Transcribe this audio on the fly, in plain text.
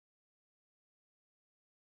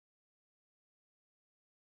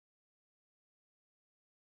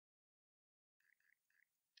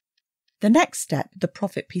The next step the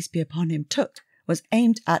Prophet, peace be upon him, took was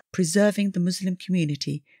aimed at preserving the Muslim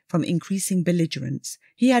community from increasing belligerence.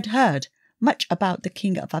 He had heard much about the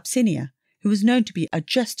king of Abyssinia, who was known to be a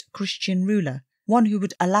just Christian ruler, one who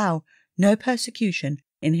would allow no persecution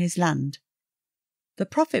in his land. The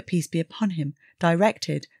Prophet, peace be upon him,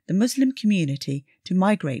 directed the Muslim community to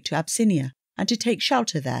migrate to Abyssinia and to take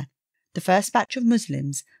shelter there. The first batch of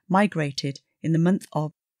Muslims migrated in the month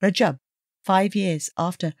of Rajab, 5 years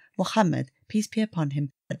after Muhammad, peace be upon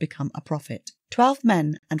him, had become a prophet. 12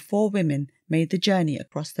 men and 4 women made the journey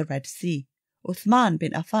across the Red Sea. Uthman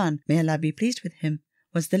bin Affan, may Allah be pleased with him,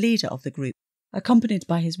 was the leader of the group, accompanied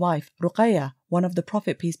by his wife Ruqayyah, one of the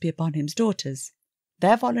Prophet, peace be upon him's daughters.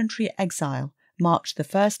 Their voluntary exile marked the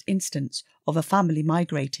first instance of a family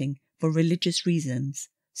migrating for religious reasons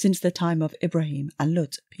since the time of Ibrahim and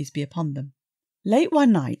Lut, peace be upon them. Late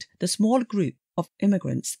one night, the small group of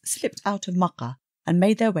immigrants slipped out of Makkah and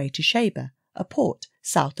made their way to Sheba, a port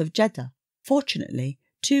south of Jeddah. Fortunately,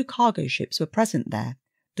 2 cargo ships were present there.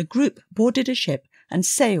 The group boarded a ship and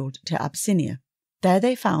sailed to Abyssinia. There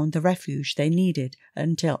they found the refuge they needed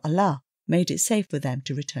until Allah made it safe for them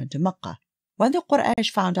to return to Makkah. When the Quraysh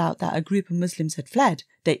found out that a group of Muslims had fled,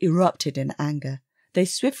 they erupted in anger. They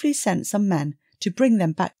swiftly sent some men to bring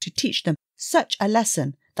them back to teach them such a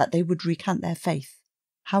lesson that they would recant their faith.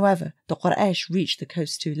 However, the Quraysh reached the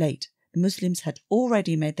coast too late. The Muslims had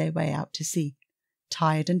already made their way out to sea.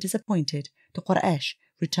 Tired and disappointed, the Quraysh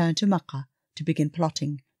returned to Makkah to begin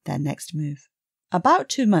plotting their next move. About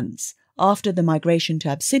 2 months after the migration to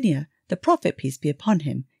Abyssinia, the Prophet, peace be upon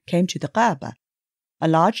him, came to the Kaaba. A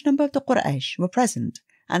large number of the Quraysh were present,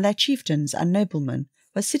 and their chieftains and noblemen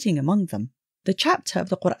were sitting among them. The chapter of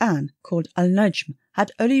the Quran called Al-Najm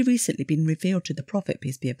had only recently been revealed to the Prophet,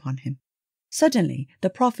 peace be upon him. Suddenly, the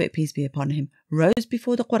Prophet, peace be upon him, rose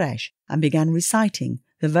before the Quraysh and began reciting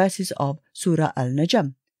the verses of Surah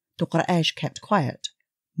Al-Najm. The Quraysh kept quiet.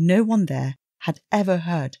 No one there had ever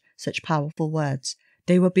heard such powerful words.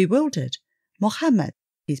 They were bewildered. Muhammad,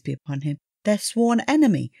 peace be upon him, their sworn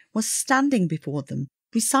enemy, was standing before them,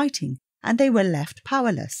 reciting, and they were left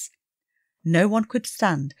powerless. No one could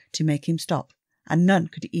stand to make him stop, and none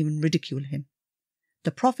could even ridicule him.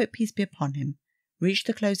 The Prophet, peace be upon him, reached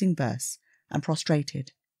the closing verse and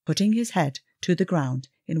prostrated, putting his head to the ground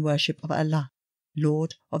in worship of Allah,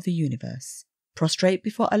 Lord of the universe. Prostrate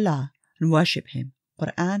before Allah and worship him.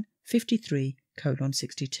 Quran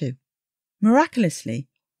 53:62. Miraculously,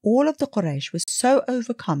 all of the Quraysh was so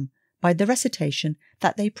overcome by the recitation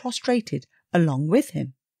that they prostrated along with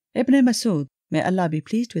him. Ibn Masud, may Allah be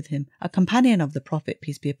pleased with him, a companion of the Prophet,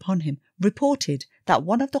 peace be upon him, reported that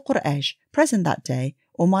one of the Quraysh present that day,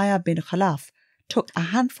 Umayyah bin Khalaf, took a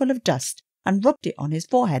handful of dust and rubbed it on his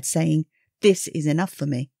forehead, saying, "This is enough for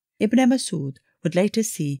me." Ibn Masud would later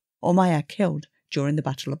see Umayyah killed during the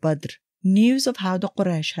Battle of Badr. News of how the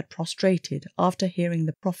Quraysh had prostrated after hearing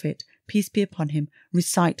the Prophet, peace be upon him,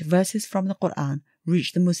 recite verses from the Quran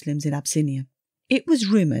reached the Muslims in Abyssinia. It was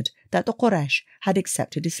rumoured that the Quraysh had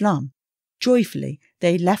accepted Islam. Joyfully,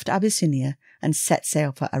 they left Abyssinia and set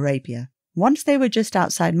sail for Arabia. Once they were just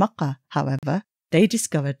outside Makkah, however, they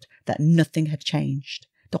discovered that nothing had changed.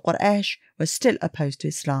 The Quraysh were still opposed to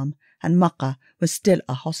Islam, and Makkah was still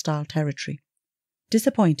a hostile territory.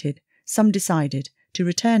 Disappointed, some decided to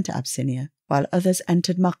return to Abyssinia, while others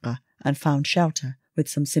entered Makkah and found shelter with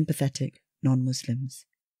some sympathetic non-Muslims.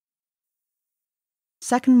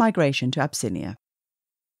 Second migration to Abyssinia.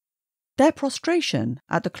 Their prostration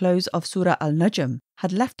at the close of Surah Al-Najm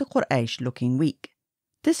had left the Quraysh looking weak.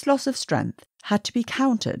 This loss of strength had to be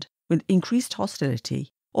countered with increased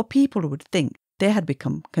hostility, or people would think they had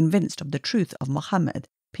become convinced of the truth of Muhammad,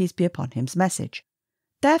 peace be upon him's message.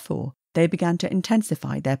 Therefore, they began to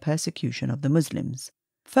intensify their persecution of the Muslims.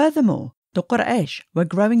 Furthermore, the Quraysh were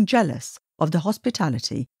growing jealous of the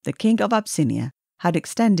hospitality the king of Abyssinia had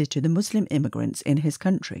extended to the Muslim immigrants in his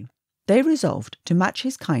country. They resolved to match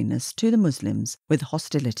his kindness to the Muslims with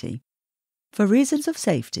hostility. For reasons of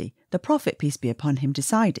safety, the Prophet, peace be upon him,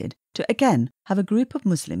 decided to again have a group of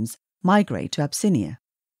Muslims migrate to Abyssinia.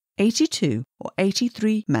 82 or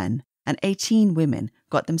 83 men and 18 women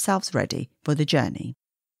got themselves ready for the journey.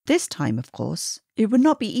 This time, of course, it would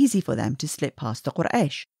not be easy for them to slip past the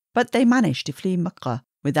Quraysh, but they managed to flee Makkah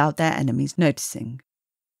without their enemies noticing.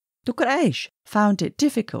 The Quraysh found it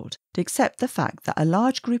difficult to accept the fact that a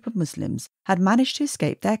large group of Muslims had managed to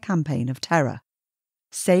escape their campaign of terror.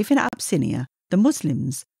 Safe in Abyssinia, the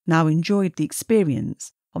Muslims now enjoyed the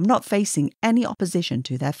experience of not facing any opposition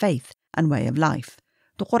to their faith and way of life.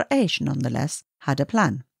 The Quraysh, nonetheless, had a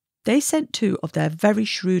plan. They sent 2 of their very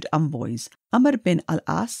shrewd envoys, Amr bin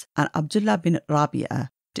al-As and Abdullah bin Rabi'ah,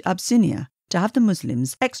 to Abyssinia to have the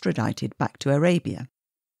Muslims extradited back to Arabia.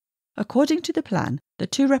 According to the plan, the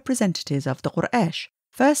two representatives of the Quraysh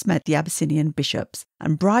first met the Abyssinian bishops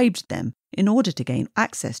and bribed them in order to gain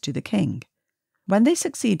access to the king. When they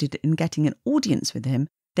succeeded in getting an audience with him,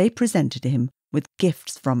 they presented him with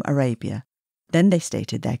gifts from Arabia. Then they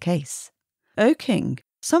stated their case. "O king,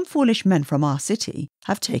 some foolish men from our city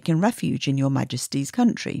have taken refuge in your majesty's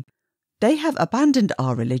country. They have abandoned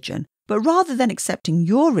our religion, but rather than accepting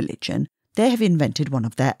your religion, they have invented one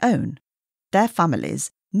of their own. Their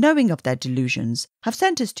families, knowing of their delusions, have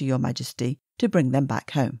sent us to your majesty to bring them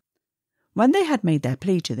back home." When they had made their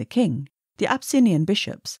plea to the king, the Abyssinian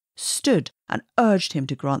bishops stood and urged him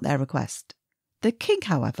to grant their request. The king,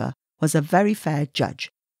 however, was a very fair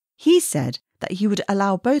judge. He said that he would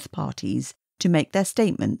allow both parties to make their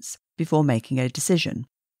statements before making a decision.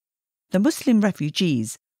 The Muslim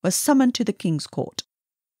refugees were summoned to the king's court.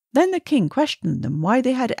 Then the king questioned them why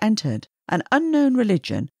they had entered an unknown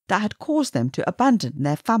religion that had caused them to abandon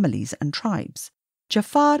their families and tribes.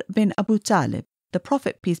 Ja'far bin Abu Talib, the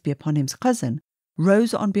Prophet, peace be upon him's cousin,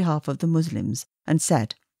 rose on behalf of the Muslims and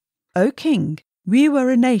said, "O king, we were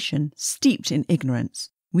a nation steeped in ignorance.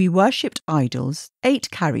 We worshipped idols, ate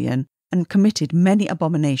carrion, and committed many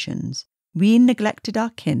abominations. We neglected our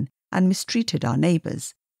kin and mistreated our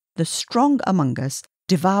neighbours. The strong among us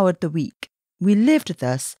devoured the weak. We lived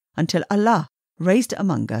thus until Allah raised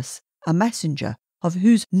among us a messenger of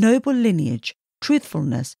whose noble lineage,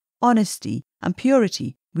 truthfulness, honesty, and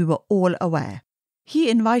purity we were all aware. He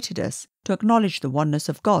invited us to acknowledge the oneness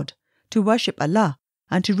of God, to worship Allah,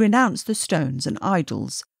 and to renounce the stones and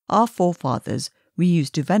idols our forefathers we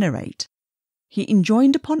used to venerate. He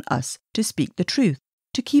enjoined upon us to speak the truth,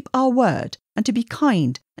 to keep our word, and to be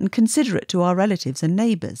kind and considerate to our relatives and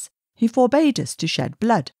neighbours. He forbade us to shed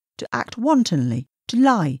blood, to act wantonly, to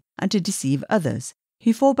lie, and to deceive others.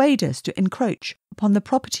 He forbade us to encroach upon the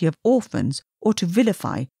property of orphans or to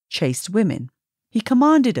vilify chaste women. He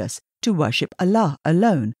commanded us to worship Allah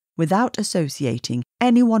alone without associating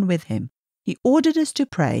anyone with him. He ordered us to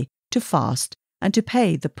pray, to fast, and to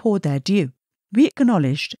pay the poor their due. We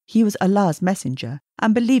acknowledged he was Allah's messenger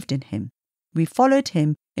and believed in him. We followed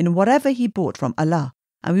him in whatever he brought from Allah,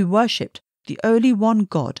 and we worshipped the only one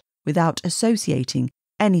God without associating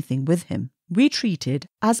anything with him. We treated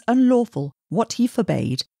as unlawful what he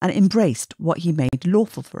forbade and embraced what he made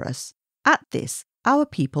lawful for us. At this, our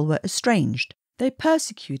people were estranged. They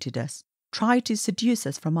persecuted us, tried to seduce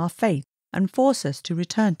us from our faith, and force us to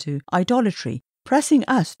return to idolatry, pressing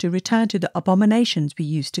us to return to the abominations we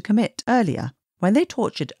used to commit earlier. When they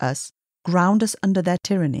tortured us, ground us under their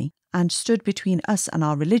tyranny, and stood between us and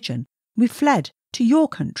our religion, we fled to your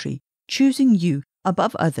country, choosing you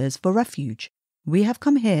above others for refuge. We have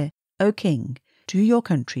come here, O king, to your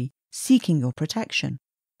country, seeking your protection.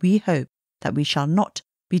 We hope that we shall not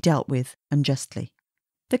be dealt with unjustly."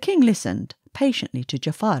 The king listened patiently to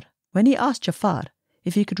Ja'far. When he asked Ja'far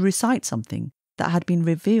if he could recite something that had been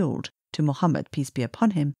revealed to Muhammad, peace be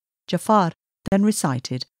upon him, Ja'far then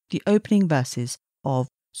recited the opening verses of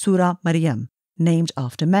Surah Maryam, named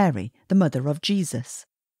after Mary, the mother of Jesus.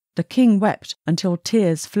 The king wept until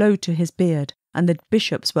tears flowed to his beard, and the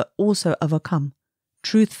bishops were also overcome.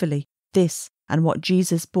 Truthfully, this and what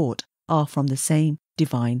Jesus brought are from the same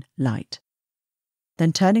divine light.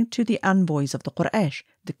 Then turning to the envoys of the Quraysh,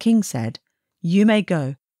 the king said, "You may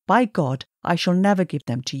go. By God, I shall never give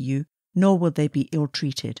them to you, nor will they be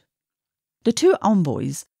ill-treated." The two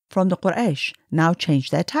envoys from the Quraysh now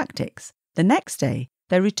changed their tactics. The next day,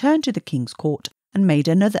 they returned to the king's court and made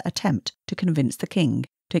another attempt to convince the king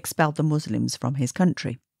to expel the Muslims from his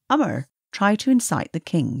country. Umar tried to incite the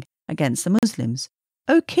king against the Muslims.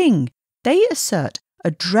 "O king, they assert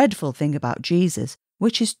a dreadful thing about Jesus,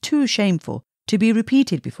 which is too shameful to be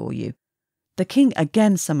repeated before you." The king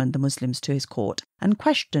again summoned the Muslims to his court and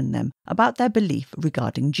questioned them about their belief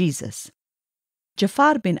regarding Jesus.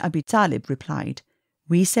 Ja'far bin Abi Talib replied,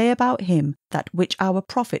 "We say about him that which our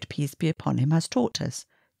Prophet, peace be upon him, has taught us.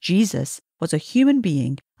 Jesus was a human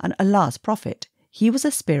being and Allah's prophet. He was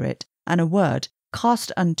a spirit and a word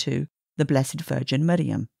cast unto the Blessed Virgin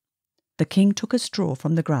Maryam." The king took a straw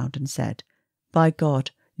from the ground and said, "By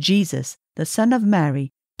God, Jesus, the son of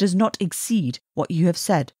Mary, does not exceed what you have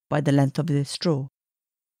said by the length of this straw.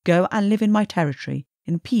 Go and live in my territory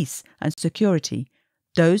in peace and security.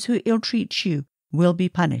 Those who ill-treat you will be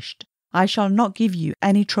punished. I shall not give you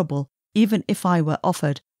any trouble, even if I were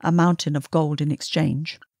offered a mountain of gold in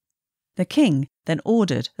exchange." The king then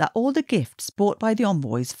ordered that all the gifts brought by the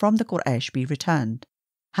envoys from the Quraysh be returned.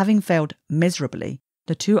 Having failed miserably,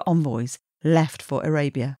 the two envoys left for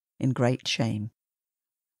Arabia in great shame.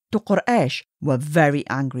 The Quraysh were very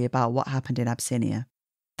angry about what happened in Abyssinia.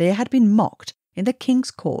 They had been mocked in the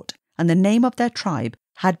king's court and the name of their tribe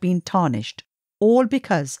had been tarnished, all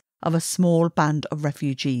because of a small band of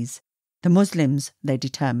refugees. The Muslims, they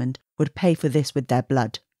determined, would pay for this with their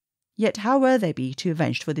blood. Yet how were they to be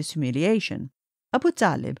avenged for this humiliation? Abu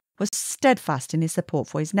Talib was steadfast in his support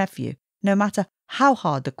for his nephew, no matter how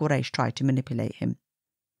hard the Quraysh tried to manipulate him.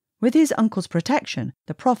 With his uncle's protection,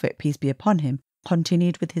 the Prophet, peace be upon him,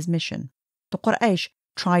 continued with his mission. The Quraysh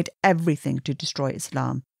tried everything to destroy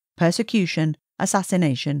Islam: persecution,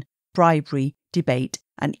 assassination, bribery, debate,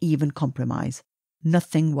 and even compromise.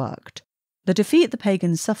 Nothing worked. The defeat the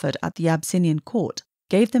pagans suffered at the Abyssinian court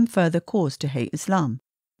gave them further cause to hate Islam.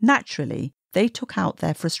 Naturally, they took out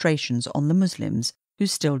their frustrations on the Muslims who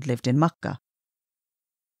still lived in Mecca.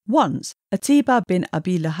 Once, Utbah bin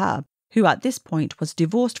Abi Lahab, who at this point was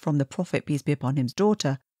divorced from the Prophet, peace be upon him's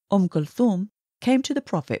daughter, Kulthum, came to the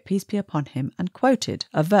Prophet, peace be upon him, and quoted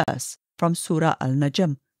a verse from Surah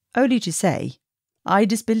Al-Najm, only to say, "I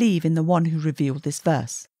disbelieve in the one who revealed this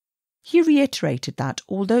verse." He reiterated that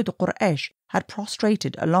although the Quraysh had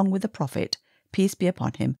prostrated along with the Prophet, peace be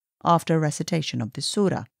upon him, after a recitation of this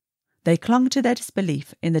surah, they clung to their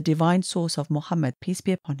disbelief in the divine source of Muhammad, peace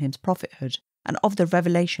be upon him's prophethood, and of the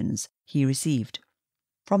revelations he received.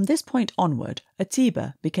 From this point onward,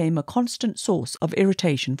 Utbah became a constant source of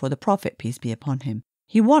irritation for the Prophet, peace be upon him.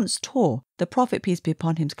 He once tore the Prophet, peace be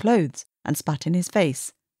upon him's clothes and spat in his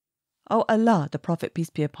face. "O Allah," the Prophet,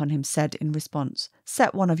 peace be upon him, said in response,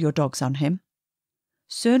 "set one of your dogs on him."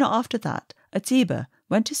 Soon after that, Utbah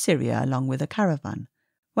went to Syria along with a caravan.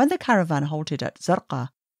 When the caravan halted at Zarqa,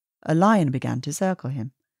 a lion began to circle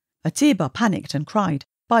him. Utbah panicked and cried,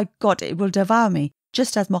 "By God, it will devour me,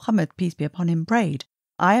 just as Muhammad, peace be upon him, prayed.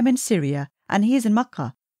 I am in Syria, and he is in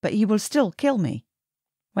Mecca, but he will still kill me."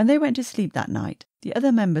 When they went to sleep that night, the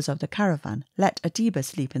other members of the caravan let Utbah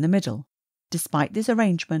sleep in the middle. Despite this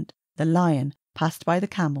arrangement, the lion passed by the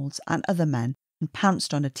camels and other men and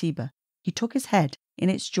pounced on Utbah. He took his head in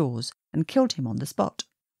its jaws and killed him on the spot.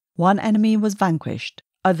 One enemy was vanquished,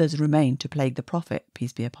 others remained to plague the Prophet,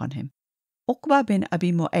 peace be upon him. Uqba bin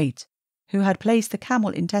Abi Mu'ayt, who had placed the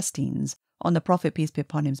camel intestines on the Prophet, peace be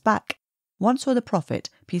upon him's back, once saw the Prophet,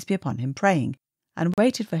 peace be upon him, praying, and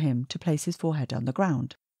waited for him to place his forehead on the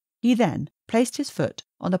ground. He then placed his foot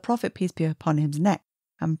on the Prophet, peace be upon him's neck,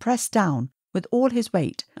 and pressed down with all his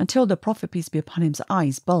weight until the Prophet, peace be upon him's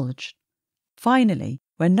eyes bulged. Finally,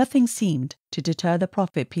 when nothing seemed to deter the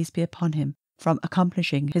Prophet, peace be upon him, from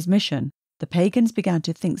accomplishing his mission, the pagans began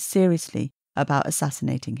to think seriously about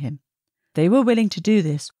assassinating him. They were willing to do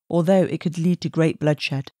this, although it could lead to great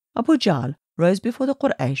bloodshed. Abu Jahl rose before the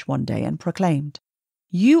Quraysh one day and proclaimed,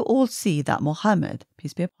 "You all see that Muhammad,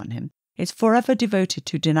 peace be upon him, is forever devoted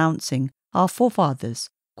to denouncing our forefathers,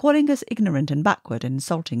 calling us ignorant and backward and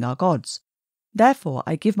insulting our gods. Therefore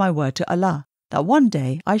I give my word to Allah that one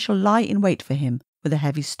day I shall lie in wait for him with a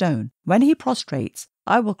heavy stone. When he prostrates,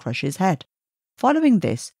 I will crush his head. Following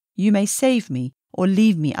this, you may save me or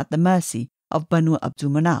leave me at the mercy of Banu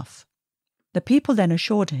Abdul Manaf." The people then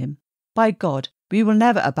assured him, "By God, we will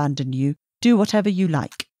never abandon you. Do whatever you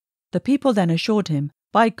like." The people then assured him,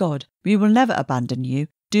 "By God, we will never abandon you.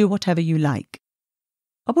 Do whatever you like."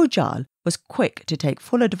 Abu Jahl was quick to take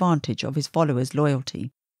full advantage of his followers'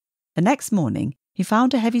 loyalty. The next morning, he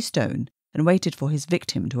found a heavy stone and waited for his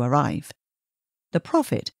victim to arrive. The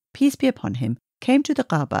Prophet, peace be upon him, came to the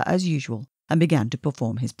Kaaba as usual and began to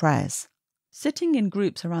perform his prayers. Sitting in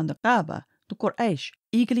groups around the Kaaba, the Quraysh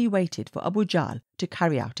eagerly waited for Abu Jahl to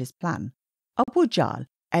carry out his plan. Abu Jahl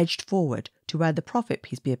edged forward to where the Prophet,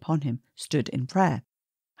 peace be upon him, stood in prayer.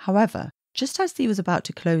 However, just as he was about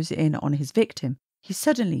to close in on his victim, he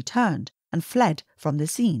suddenly turned and fled from the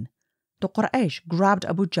scene. The Quraysh grabbed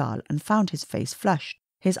Abu Jahl and found his face flushed,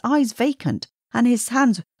 his eyes vacant, and his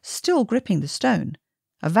hands still gripping the stone.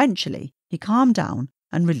 Eventually, he calmed down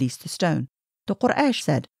and released the stone. The Quraysh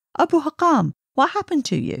said, "Abu Hakam, what happened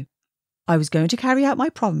to you?" "I was going to carry out my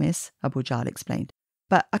promise," Abu Jahl explained,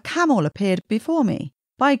 "but a camel appeared before me.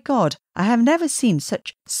 By God, I have never seen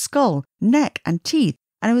such skull, neck, and teeth,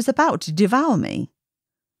 and it was about to devour me."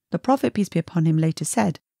 The Prophet, peace be upon him, later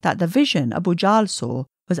said that the vision Abu Jahl saw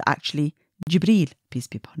was actually Jibreel, peace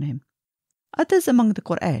be upon him. Others among the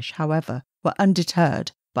Quraysh, however, were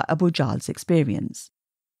undeterred by Abu Jahl's experience.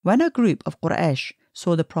 When a group of Quraysh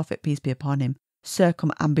saw the Prophet, peace be upon him,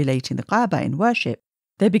 circumambulating the Kaaba in worship,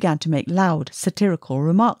 they began to make loud, satirical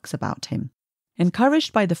remarks about him.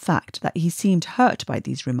 Encouraged by the fact that he seemed hurt by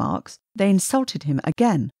these remarks, they insulted him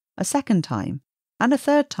again, a second time, and a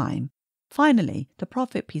third time. Finally, the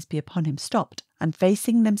Prophet, peace be upon him, stopped and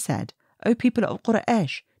facing them said, "O people of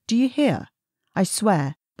Quraysh, Do you hear? I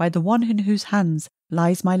swear, by the one in whose hands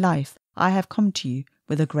lies my life, I have come to you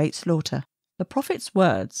with a great slaughter." The Prophet's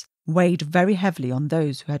words weighed very heavily on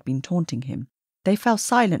those who had been taunting him. They fell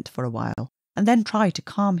silent for a while and then tried to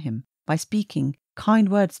calm him by speaking kind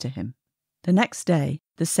words to him. The next day,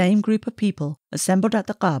 the same group of people assembled at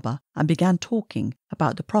the Kaaba and began talking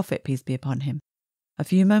about the Prophet, peace be upon him. A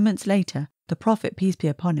few moments later, the Prophet, peace be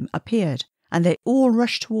upon him, appeared, and they all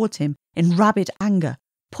rushed towards him in rabid anger.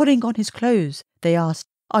 Putting on his clothes, they asked,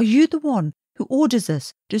 "Are you the one who orders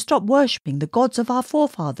us to stop worshipping the gods of our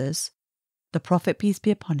forefathers?" The Prophet, peace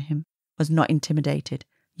be upon him, was not intimidated.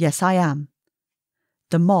 "Yes, I am."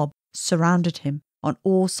 The mob surrounded him on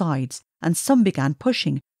all sides, and some began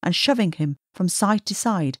pushing and shoving him from side to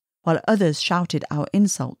side, while others shouted out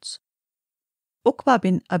insults. Uqba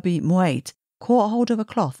bin Abi Mu'ayt caught hold of a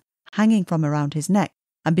cloth hanging from around his neck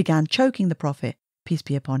and began choking the Prophet, peace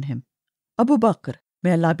be upon him. Abu Bakr,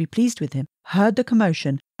 may Allah be pleased with him, heard the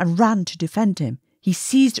commotion and ran to defend him. He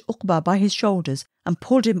seized Uqba by his shoulders and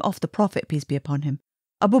pulled him off the Prophet, peace be upon him.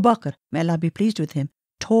 Abu Bakr, may Allah be pleased with him,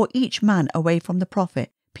 tore each man away from the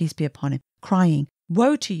Prophet, peace be upon him, crying,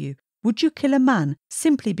 "Woe to you! Would you kill a man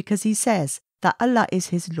simply because he says that Allah is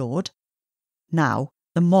his Lord?" Now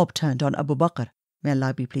the mob turned on Abu Bakr, may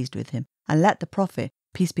Allah be pleased with him, and let the Prophet,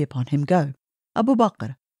 peace be upon him, go. Abu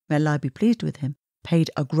Bakr, may Allah be pleased with him, paid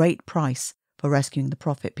a great price for rescuing the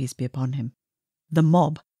Prophet, peace be upon him. The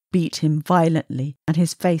mob beat him violently, and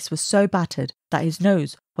his face was so battered that his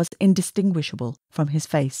nose was indistinguishable from his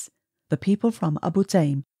face. The people from Abu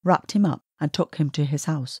Taym wrapped him up and took him to his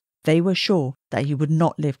house. They were sure that he would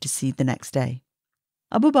not live to see the next day.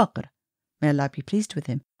 Abu Bakr, may Allah be pleased with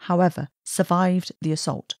him, however, survived the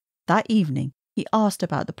assault. That evening, he asked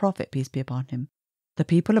about the Prophet, peace be upon him. The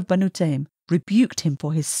people of Banu Taym rebuked him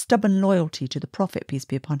for his stubborn loyalty to the Prophet, peace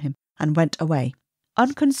be upon him, and went away.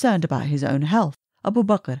 Unconcerned about his own health, Abu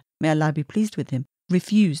Bakr, may Allah be pleased with him,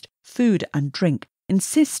 refused food and drink,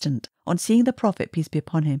 insistent on seeing the Prophet, peace be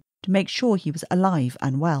upon him, to make sure he was alive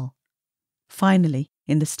and well. Finally,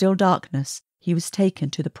 in the still darkness, he was taken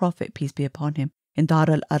to the Prophet, peace be upon him, in Dar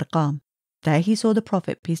al-Arqam. There he saw the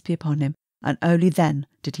Prophet, peace be upon him, and only then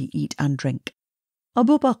did he eat and drink.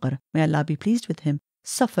 Abu Bakr, may Allah be pleased with him,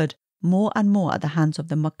 suffered more and more at the hands of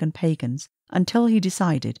the Meccan pagans until he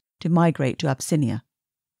decided to migrate to Abyssinia.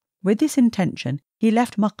 With this intention, he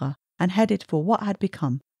left Makkah and headed for what had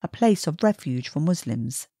become a place of refuge for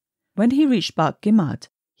Muslims. When he reached Baq-Gimad,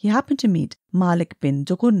 he happened to meet Malik bin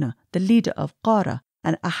Dughunna, the leader of Qara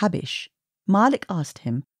and Ahabish. Malik asked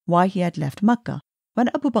him why he had left Makkah. When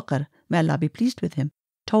Abu Bakr, may Allah be pleased with him,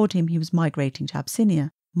 told him he was migrating to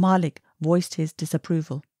Abyssinia, Malik voiced his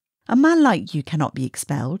disapproval. "A man like you cannot be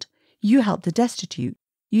expelled. You help the destitute.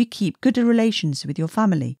 You keep good relations with your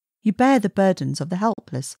family. You bear the burdens of the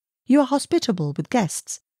helpless. You are hospitable with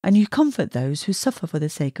guests, and you comfort those who suffer for the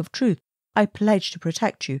sake of truth. I pledge to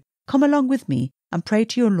protect you. Come along with me and pray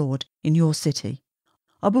to your Lord in your city."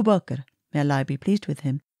 Abu Bakr, may Allah be pleased with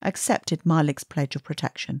him, accepted Malik's pledge of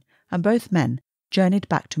protection, and both men journeyed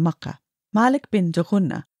back to Makkah. Malik bin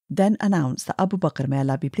Dughunna then announced that Abu Bakr, may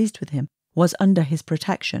Allah be pleased with him, was under his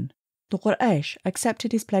protection. The Quraysh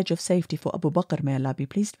accepted his pledge of safety for Abu Bakr, may Allah be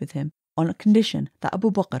pleased with him, on a condition that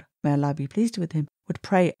Abu Bakr, may Allah be pleased with him, would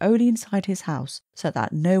pray only inside his house so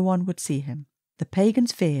that no one would see him. The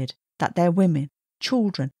pagans feared that their women,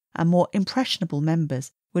 children, and more impressionable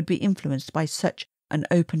members would be influenced by such an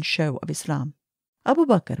open show of Islam. Abu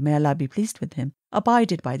Bakr, may Allah be pleased with him,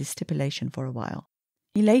 abided by this stipulation for a while.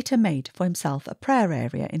 He later made for himself a prayer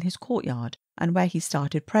area in his courtyard, and where he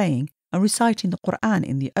started praying and reciting the Quran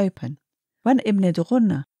in the open. When Ibn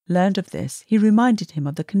Dughunna learned of this, he reminded him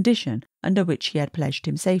of the condition under which he had pledged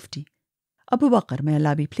him safety. Abu Bakr, may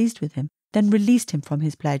Allah be pleased with him, then released him from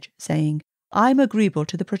his pledge, saying, "I am agreeable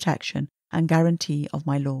to the protection and guarantee of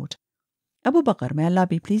my Lord." Abu Bakr, may Allah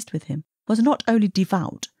be pleased with him, was not only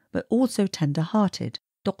devout, but also tender-hearted.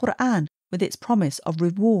 The Quran, with its promise of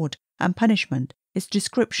reward and punishment, its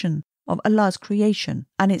description of Allah's creation,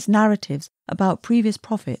 and its narratives about previous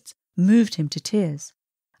prophets, moved him to tears.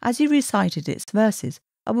 As he recited its verses,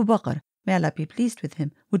 Abu Bakr, may Allah be pleased with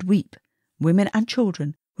him, would weep. Women and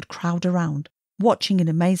children would crowd around, watching in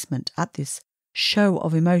amazement at this show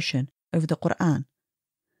of emotion over the Quran.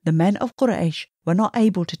 The men of Quraysh were not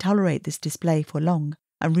able to tolerate this display for long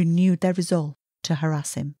and renewed their resolve to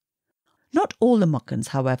harass him. Not all the Meccans,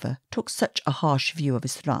 however, took such a harsh view of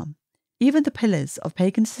Islam. Even the pillars of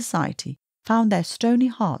pagan society found their stony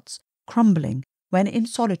hearts crumbling when in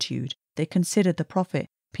solitude they considered the Prophet,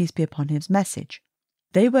 peace be upon his message.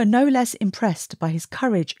 They were no less impressed by his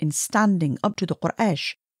courage in standing up to the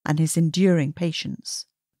Quraysh and his enduring patience.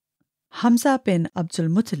 Hamza bin Abdul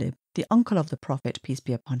Muttalib, the uncle of the Prophet, peace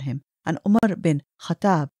be upon him, and Umar bin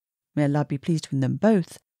Khattab, may Allah be pleased with them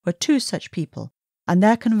both, were two such people, and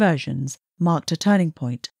their conversions marked a turning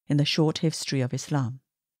point in the short history of Islam.